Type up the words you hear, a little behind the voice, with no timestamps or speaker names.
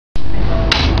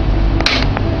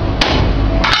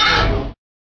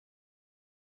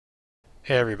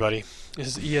Hey everybody,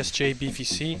 this is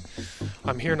ESJBeefyC.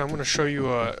 I'm here and I'm going to show you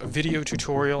a video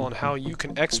tutorial on how you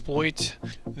can exploit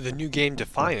the new game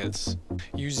Defiance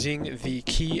using the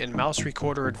key and mouse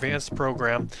recorder advanced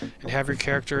program and have your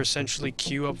character essentially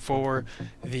queue up for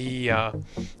the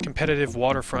competitive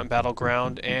waterfront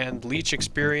battleground and leech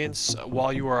experience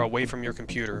while you are away from your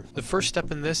computer. The first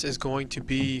step in this is going to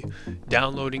be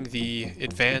downloading the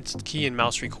advanced key and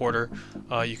mouse recorder.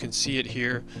 You can see it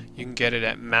here. You can get it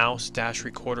at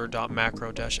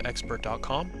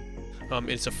mouse-recorder.macro-expert.com.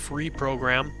 It's a free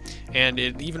program and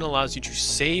it even allows you to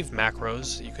save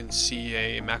macros. You can see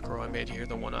a macro I made here,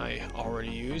 the one I already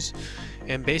use.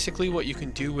 And basically what you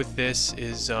can do with this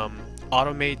is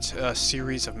automate a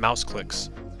series of mouse clicks.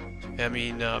 I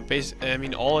mean,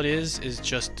 all it is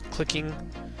just clicking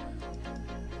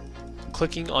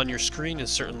on your screen in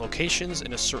certain locations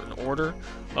in a certain order.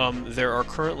 There are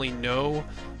currently no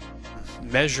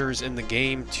measures in the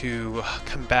game to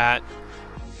combat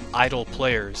idle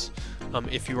players.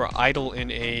 If you are idle in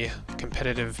a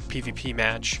competitive PvP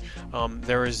match,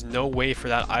 there is no way for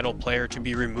that idle player to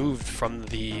be removed from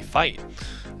the fight.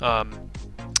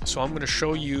 So I'm going to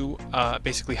show you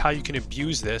basically how you can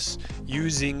abuse this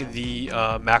using the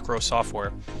macro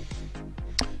software.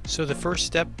 So the first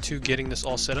step to getting this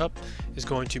all set up is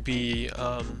going to be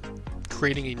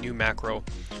creating a new macro.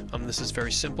 This is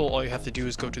very simple. All you have to do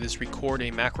is go to this record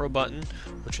a macro button,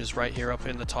 which is right here up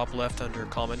in the top left under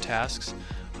common tasks.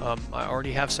 I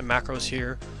already have some macros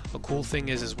here. A cool thing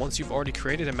is once you've already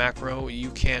created a macro,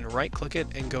 you can right click it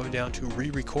and go down to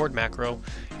re-record macro,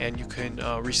 and you can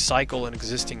recycle an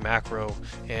existing macro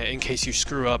in case you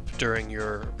screw up during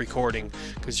your recording,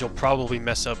 because you'll probably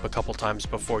mess up a couple times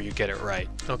before you get it right.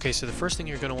 Okay, so the first thing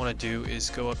you're going to want to do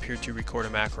is go up here to record a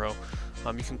macro.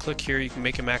 You can click here, you can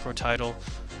make a macro title.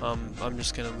 I'm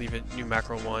just going to leave it new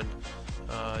macro 1.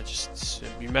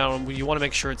 You want to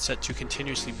make sure it's set to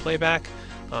continuously playback.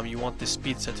 You want the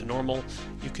speed set to normal.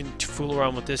 You can fool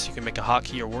around with this. You can make a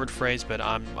hotkey or word phrase, but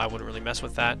I wouldn't really mess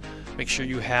with that. Make sure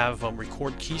you have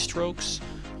record keystrokes,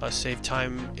 save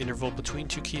time interval between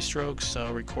two keystrokes,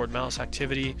 record mouse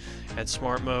activity, and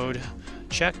smart mode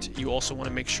checked. You also want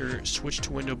to make sure switch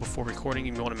to window before recording,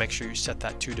 and you want to make sure you set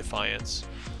that to Defiance.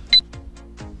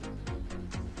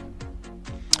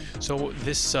 So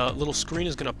this little screen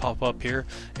is going to pop up here,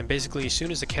 and basically as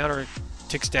soon as the counter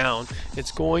ticks down,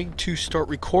 it's going to start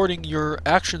recording your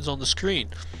actions on the screen.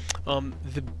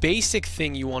 The basic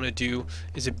thing you want to do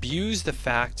is abuse the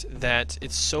fact that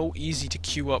it's so easy to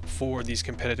queue up for these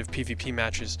competitive PvP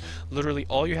matches. Literally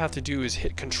all you have to do is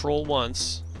hit Control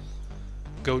once,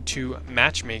 go to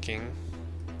Matchmaking,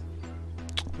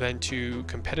 then to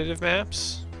Competitive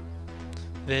Maps,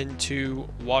 then to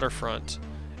Waterfront,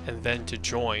 and then to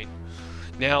join.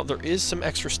 Now there is some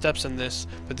extra steps in this,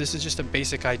 but this is just a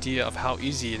basic idea of how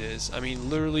easy it is. I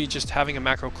mean, literally just having a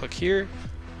macro click here,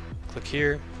 click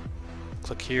here,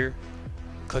 click here,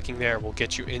 clicking there will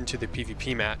get you into the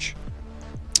PvP match.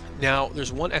 Now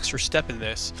there's one extra step in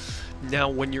this. Now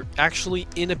when you're actually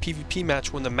in a PvP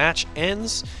match, when the match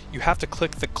ends, you have to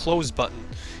click the close button.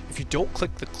 If you don't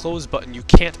click the close button, you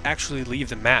can't actually leave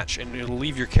the match, and it'll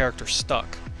leave your character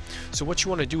stuck. So what you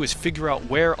want to do is figure out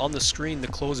where on the screen the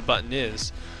close button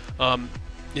is.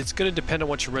 It's going to depend on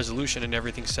what your resolution and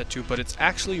everything's set to, but it's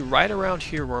actually right around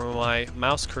here where my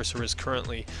mouse cursor is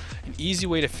currently. An easy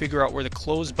way to figure out where the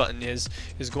close button is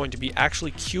going to be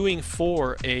actually queuing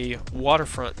for a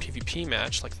waterfront PvP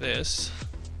match like this.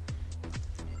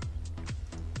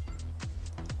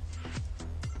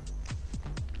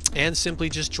 And simply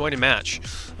just join a match.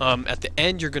 At the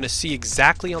end, you're going to see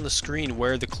exactly on the screen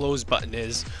where the close button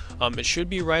is. It should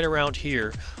be right around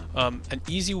here. An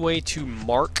easy way to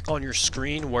mark on your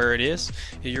screen where it is,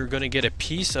 you're going to get a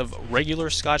piece of regular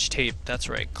Scotch tape. That's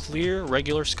right, clear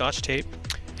regular Scotch tape.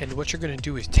 And what you're going to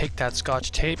do is take that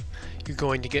Scotch tape, you're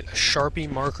going to get a Sharpie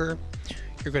marker,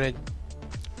 you're going to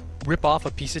rip off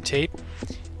a piece of tape,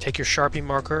 take your Sharpie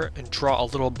marker and draw a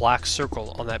little black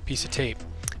circle on that piece of tape.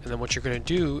 And then what you're going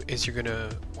to do is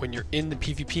when you're in the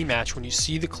PvP match, when you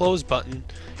see the close button,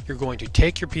 you're going to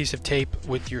take your piece of tape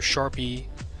with your Sharpie,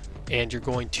 and you're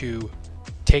going to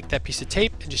take that piece of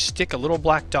tape and just stick a little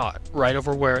black dot right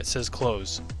over where it says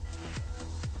close.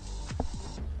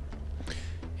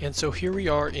 And so here we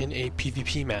are in a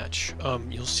PvP match.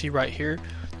 You'll see right here,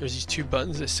 there's these two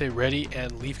buttons that say ready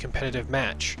and leave competitive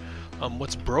match.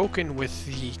 What's broken with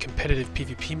the competitive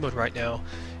PvP mode right now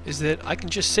is that I can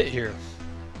just sit here.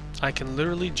 I can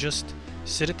literally just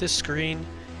sit at this screen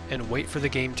and wait for the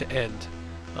game to end.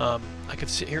 I could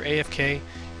sit here AFK.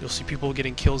 You'll see people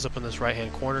getting kills up in this right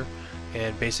hand corner,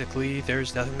 and basically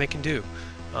there's nothing they can do.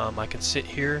 I can sit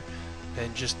here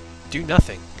and just do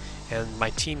nothing, and my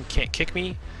team can't kick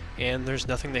me, and there's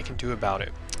nothing they can do about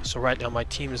it. So right now my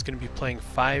team is going to be playing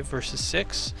 5 versus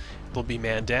 6. They'll be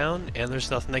man down, and there's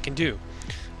nothing they can do.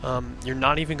 You're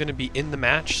not even going to be in the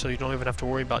match, so you don't even have to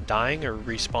worry about dying or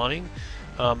respawning.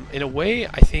 In a way,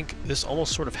 I think this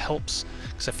almost sort of helps,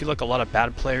 because I feel like a lot of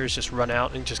bad players just run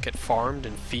out and just get farmed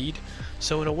and feed.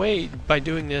 So in a way, by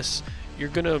doing this, you're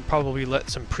going to probably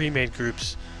let some pre-made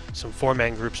groups, some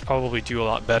 4-man groups, probably do a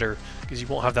lot better, because you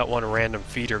won't have that one random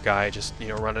feeder guy just, you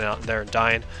know, running out there and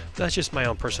dying. But that's just my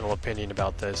own personal opinion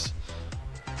about this.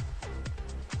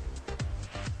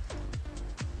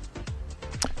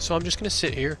 So I'm just going to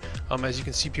sit here. As you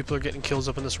can see, people are getting kills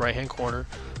up in this right hand corner.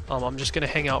 I'm just going to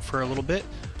hang out for a little bit.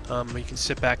 You can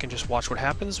sit back and just watch what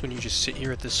happens when you just sit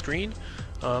here at this screen.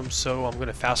 So I'm going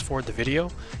to fast forward the video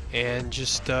and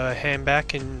just hang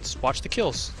back and watch the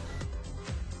kills.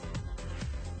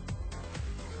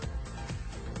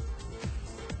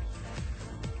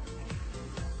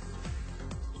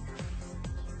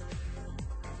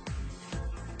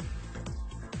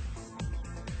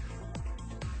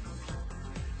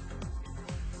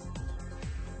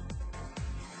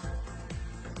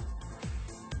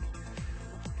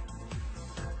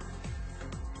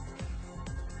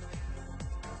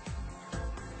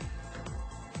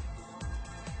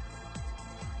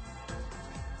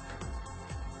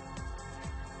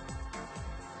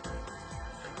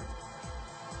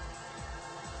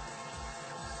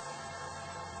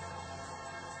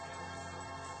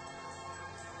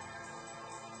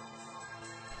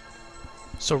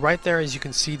 So right there, as you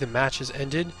can see, the match has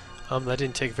ended. That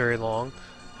didn't take very long.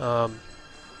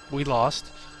 We lost.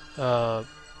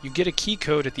 You get a key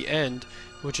code at the end,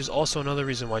 which is also another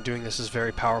reason why doing this is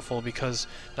very powerful, because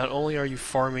not only are you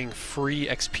farming free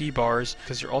XP bars,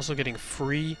 because you're also getting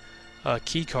free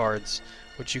key cards,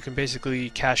 which you can basically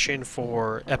cash in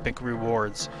for epic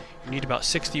rewards. You need about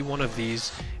 61 of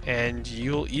these, and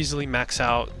you'll easily max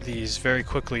out these very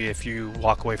quickly if you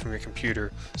walk away from your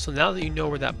computer. So now that you know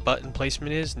where that button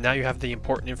placement is, now you have the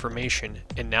important information,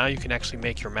 and now you can actually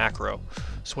make your macro.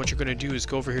 So what you're going to do is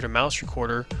go over here to mouse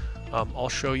recorder. I'll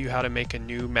show you how to make a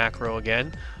new macro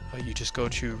again. You just go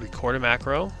to record a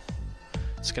macro.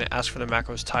 It's going to ask for the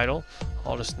macro's title.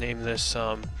 I'll just name this,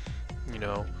 you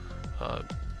know,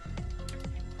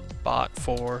 bot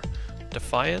for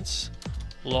Defiance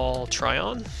lol try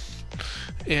on,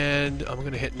 and I'm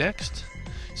going to hit next.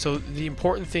 So the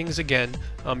important things again,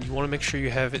 you want to make sure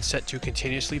you have it set to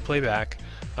continuously playback.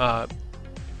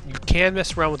 You can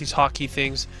mess around with these hotkey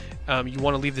things. You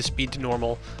want to leave the speed to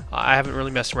normal. I haven't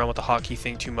really messed around with the hotkey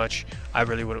thing too much. I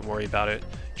really wouldn't worry about it.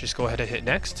 Just go ahead and hit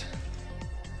next.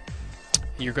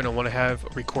 You're going to want to have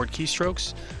record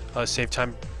keystrokes,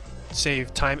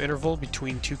 save time interval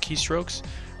between 2 keystrokes,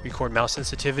 record mouse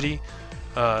sensitivity,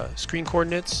 screen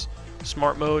coordinates,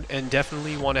 smart mode, and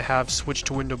definitely want to have switch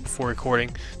to window before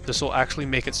recording. This will actually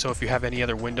make it so if you have any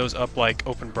other windows up like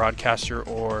Open Broadcaster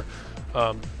or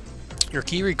your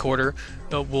key recorder,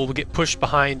 will get pushed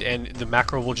behind and the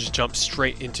macro will just jump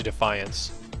straight into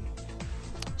Defiance.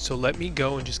 So let me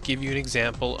go and just give you an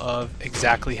example of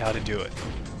exactly how to do it.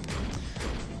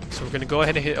 So we're going to go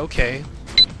ahead and hit OK.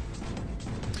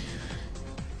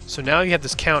 So now you have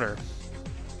this counter.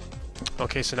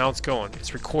 Okay, so now it's going.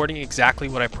 It's recording exactly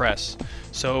what I press.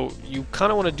 So you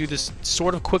kind of want to do this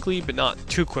sort of quickly, but not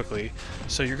too quickly.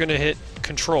 So you're going to hit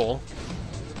Control.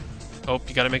 Oh,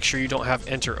 you got to make sure you don't have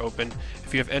Enter open.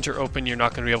 If you have Enter open, you're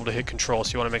not going to be able to hit Control,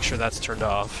 so you want to make sure that's turned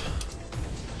off.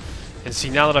 And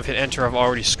see, now that I've hit Enter, I've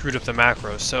already screwed up the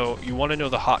macro. So you want to know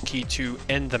the hotkey to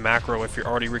end the macro if you're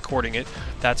already recording it.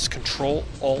 That's Control,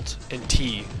 Alt, and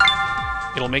T.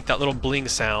 It'll make that little bling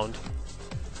sound.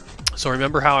 So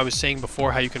remember how I was saying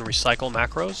before how you can recycle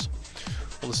macros?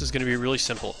 Well, this is going to be really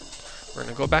simple. We're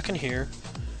going to go back in here,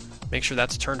 make sure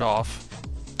that's turned off.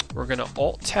 We're going to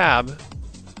Alt-Tab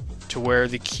to where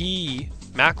the key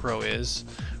macro is.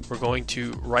 We're going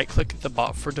to right-click the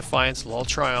bot for Defiance lol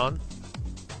try on.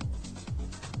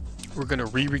 We're going to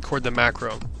re-record the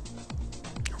macro.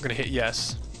 We're going to hit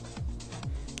yes.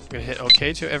 We're going to hit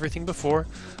OK to everything before.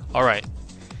 Alright.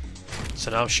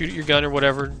 So now shoot at your gun or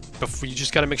whatever. Before, you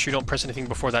just got to make sure you don't press anything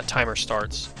before that timer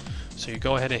starts. So you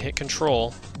go ahead and hit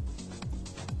Control.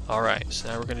 Alright, so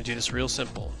now we're going to do this real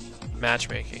simple.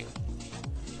 Matchmaking.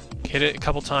 Hit it a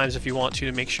couple times if you want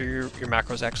to make sure your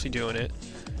macro is actually doing it.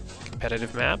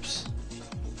 Competitive maps.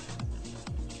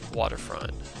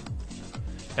 Waterfront.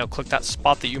 Now click that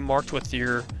spot that you marked with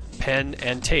your pen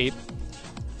and tape.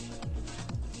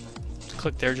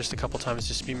 Click there just a couple times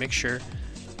just to make sure.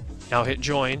 Now hit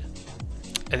join.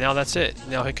 And now that's it.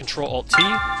 Now hit Control Alt T.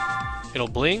 It'll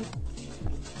bling.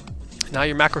 Now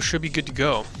your macro should be good to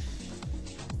go.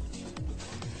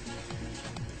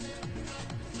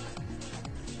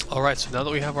 Alright, so now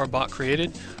that we have our bot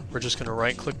created, we're just going to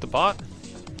right click the bot,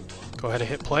 go ahead and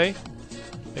hit play,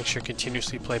 make sure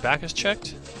continuously playback is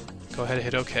checked, go ahead and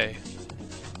hit OK.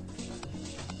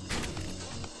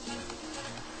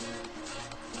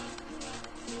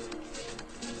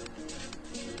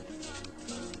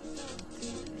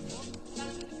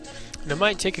 And it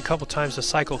might take a couple times to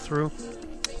cycle through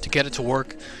to get it to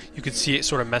work. You can see it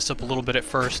sort of mess up a little bit at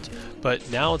first, but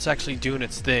now it's actually doing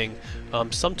its thing.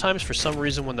 Sometimes for some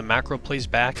reason when the macro plays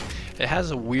back, it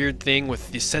has a weird thing with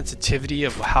the sensitivity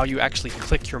of how you actually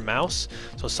click your mouse.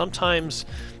 So sometimes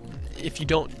if you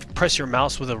don't press your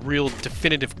mouse with a real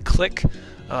definitive click,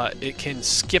 it can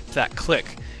skip that click.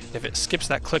 If it skips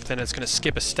that click, then it's going to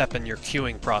skip a step in your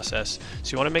queuing process.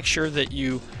 So you want to make sure that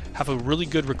you have a really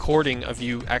good recording of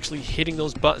you actually hitting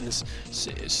those buttons,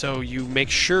 so you make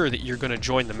sure that you're going to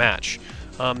join the match.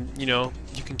 You know,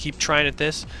 you can keep trying at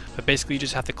this, but basically you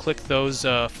just have to click those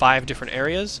 5 different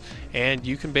areas, and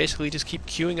you can basically just keep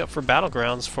queuing up for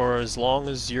battlegrounds for as long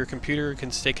as your computer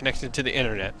can stay connected to the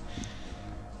internet.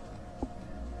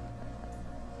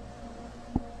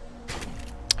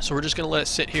 So we're just going to let it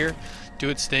sit here, do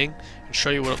its thing, and show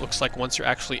you what it looks like once you're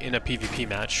actually in a PvP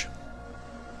match.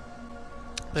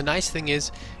 The nice thing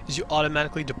is you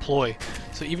automatically deploy.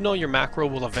 So even though your macro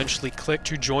will eventually click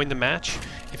to join the match,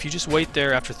 if you just wait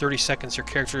there after 30 seconds, your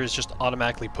character is just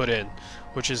automatically put in,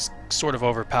 which is sort of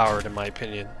overpowered in my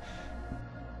opinion.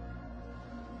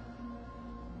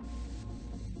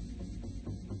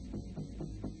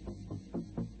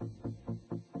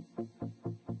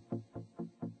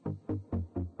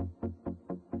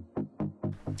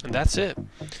 And that's it.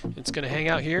 It's going to hang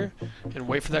out here and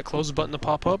wait for that close button to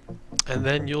pop up, and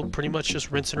then you'll pretty much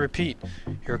just rinse and repeat.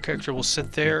 Your character will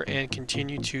sit there and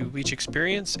continue to leech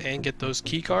experience and get those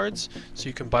key cards, so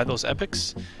you can buy those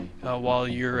epics while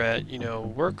you're at, you know,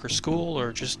 work or school,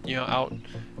 or just, you know, out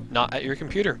not at your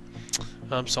computer.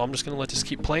 So I'm just going to let this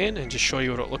keep playing and just show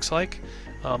you what it looks like.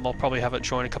 I'll probably have it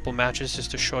join a couple matches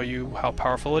just to show you how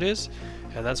powerful it is.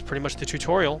 And that's pretty much the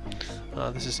tutorial.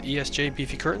 This is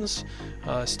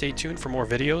ESJBeefyC. Stay tuned for more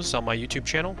videos on my YouTube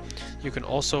channel. You can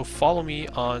also follow me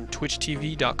on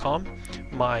twitchtv.com.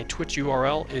 My Twitch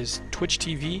URL is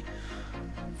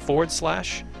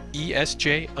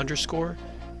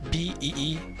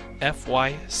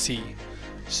twitchtv/ESJ_BeefyC.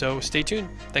 So stay tuned.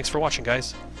 Thanks for watching,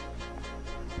 guys.